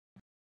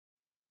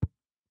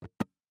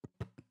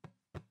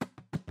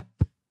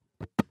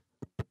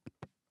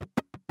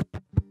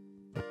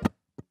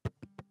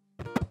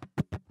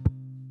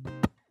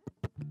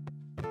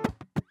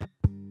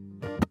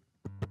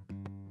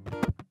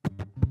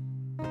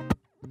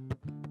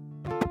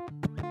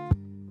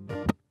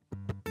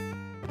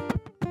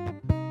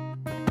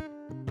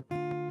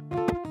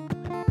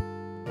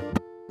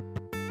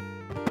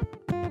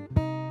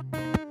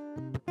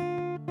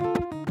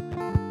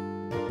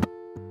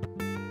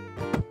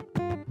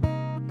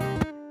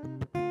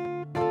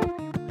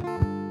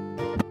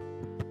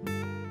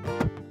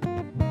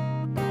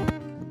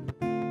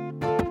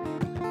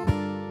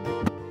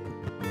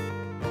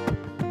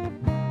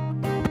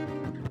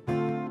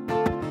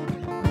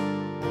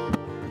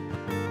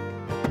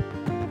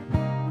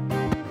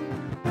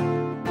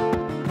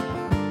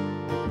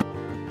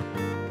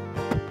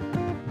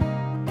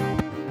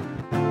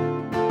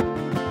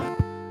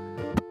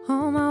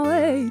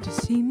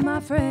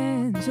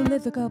friends who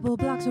lived a couple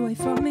blocks away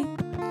from me.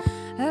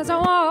 As I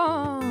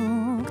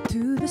walked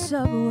to the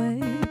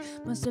subway,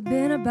 must have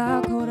been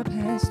about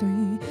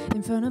 3:15.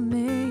 In front of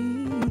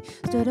me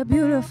stood a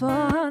beautiful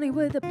honey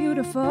with a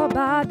beautiful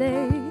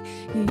body.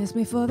 He asked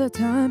me for the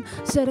time,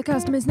 said it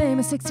cost him his name,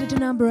 a 6-digit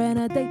number, and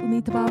a date with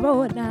me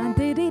tomorrow at 9.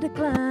 Did he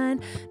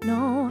decline?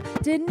 No.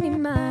 Didn't he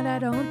mind? I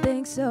don't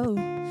think so.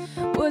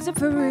 Was it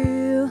for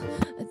real?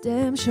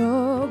 Damn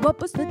sure.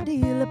 What was the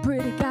deal? A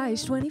pretty guy,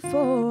 he's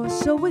 24,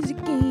 so was he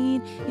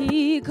keen?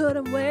 He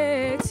couldn't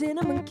wait.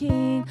 Cinnamon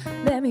King,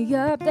 let me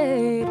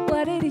update.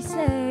 What did he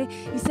say?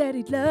 He said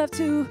he'd love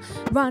to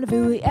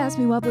rendezvous. He asked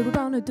me what we were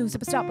gonna do, so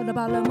I stopped with a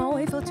bottle of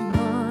Moe for 2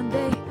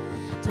 Monday.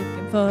 Took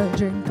him for a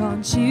drink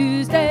on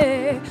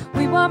Tuesday.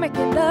 We were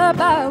making love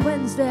by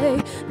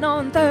Wednesday. And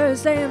on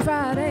Thursday and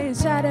Friday and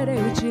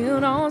Saturday we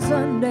chilled on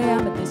Sunday.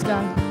 I met this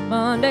guy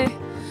Monday.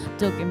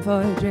 Took him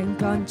for a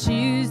drink on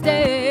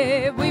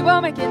Tuesday. We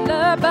were making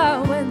love by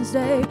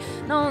Wednesday.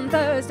 And on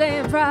Thursday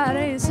and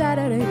Friday and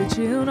Saturday we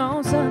chilled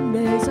on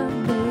Sunday,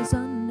 Sunday,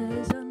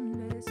 Sunday,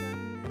 Sunday, Sunday,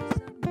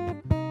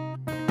 Sunday.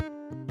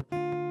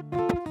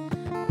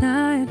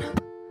 9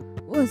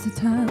 was the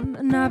time,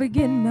 and I be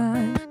getting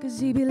mine, 'cause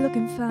he be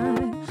looking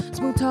fine.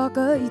 Smooth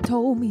talker, he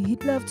told me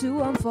he'd love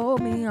to unfold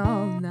me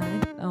all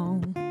night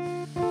long.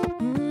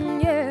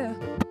 Yeah,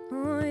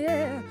 oh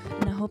yeah.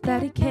 And I hope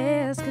that he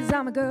cares, 'cause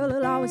I'm a girl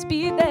who'll always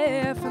be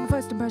there. From the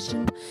first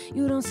impression,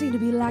 you don't seem to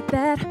be like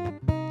that.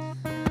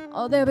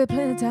 Oh, there'll be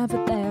plenty of time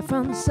for that.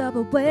 From the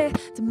subway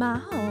to my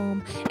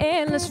home,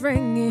 endless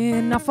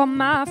ringing off on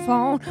my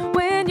phone.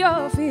 When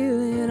you're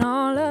feeling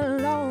all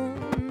alone,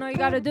 all you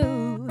gotta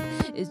do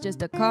is just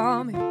to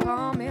call me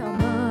on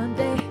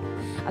Monday.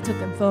 I took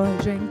him for a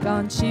drink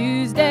on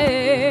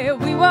Tuesday.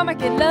 We were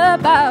making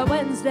love by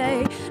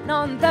Wednesday. And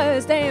on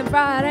Thursday and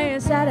Friday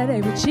and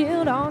Saturday we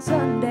chilled on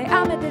Sunday.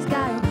 I met this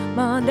guy on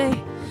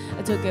Monday.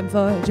 I took him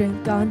for a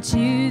drink on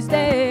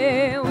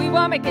Tuesday. We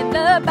were making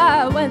love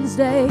by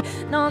Wednesday.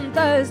 And on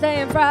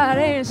Thursday and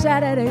Friday and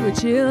Saturday we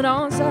chilled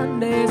on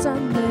Sunday,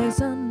 Sunday,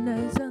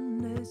 Sunday,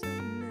 Sunday,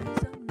 Sunday,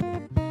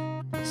 Sunday.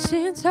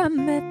 Since I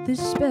met this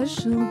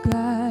special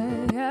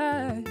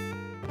guy,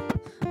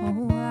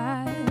 oh,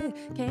 I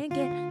can't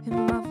get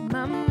him off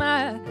my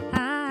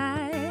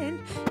mind.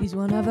 He's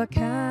one of a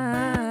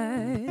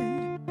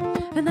kind,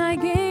 and I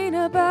ain't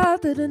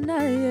about to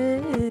deny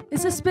it.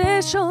 It's a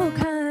special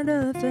kind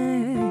of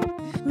thing.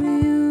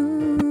 With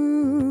you,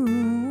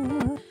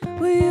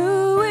 with you,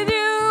 with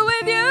you,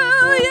 with you,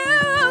 you,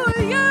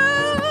 with you.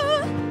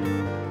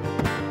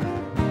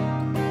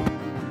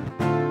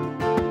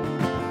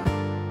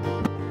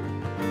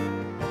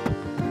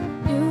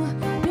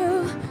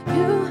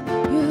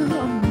 You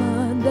on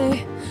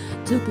Monday.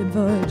 Took him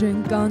for a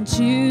drink on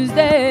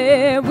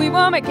Tuesday. We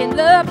were making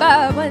love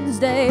by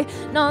Wednesday.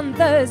 And on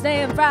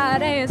Thursday and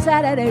Friday and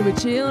Saturday we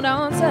chilled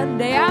on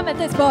Sunday. I met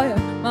this boy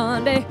on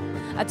Monday.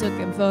 I took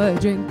him for a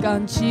drink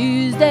on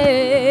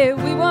Tuesday.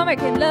 We were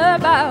making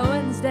love by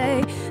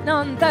Wednesday. And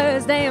on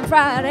Thursday and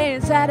Friday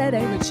and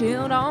Saturday we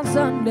chilled on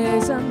Sunday,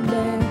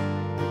 Sunday.